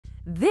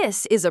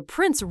This is a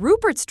Prince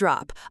Rupert's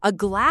drop, a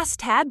glass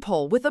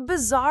tadpole with a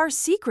bizarre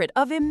secret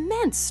of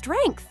immense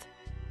strength.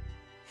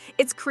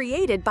 It's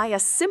created by a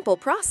simple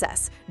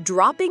process,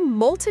 dropping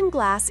molten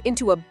glass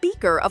into a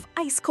beaker of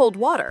ice-cold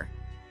water.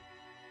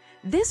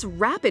 This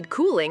rapid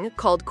cooling,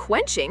 called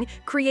quenching,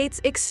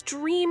 creates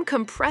extreme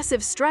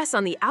compressive stress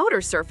on the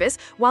outer surface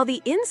while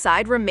the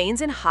inside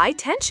remains in high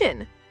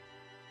tension.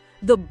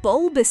 The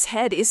bulbous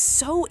head is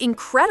so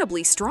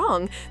incredibly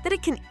strong that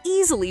it can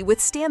easily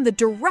withstand the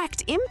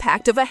direct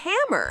impact of a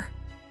hammer.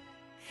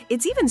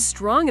 It's even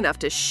strong enough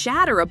to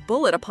shatter a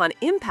bullet upon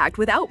impact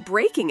without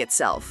breaking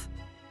itself.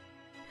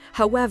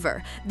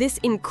 However, this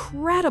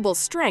incredible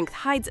strength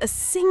hides a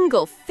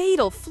single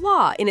fatal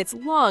flaw in its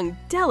long,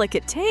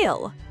 delicate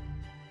tail.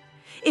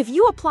 If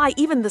you apply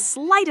even the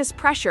slightest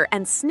pressure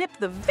and snip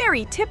the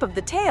very tip of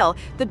the tail,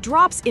 the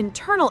drop's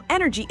internal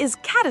energy is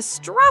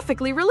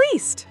catastrophically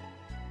released.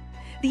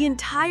 The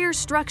entire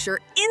structure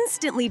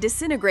instantly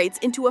disintegrates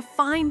into a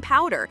fine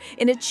powder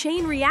in a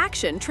chain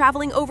reaction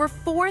traveling over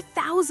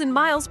 4,000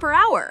 miles per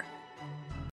hour.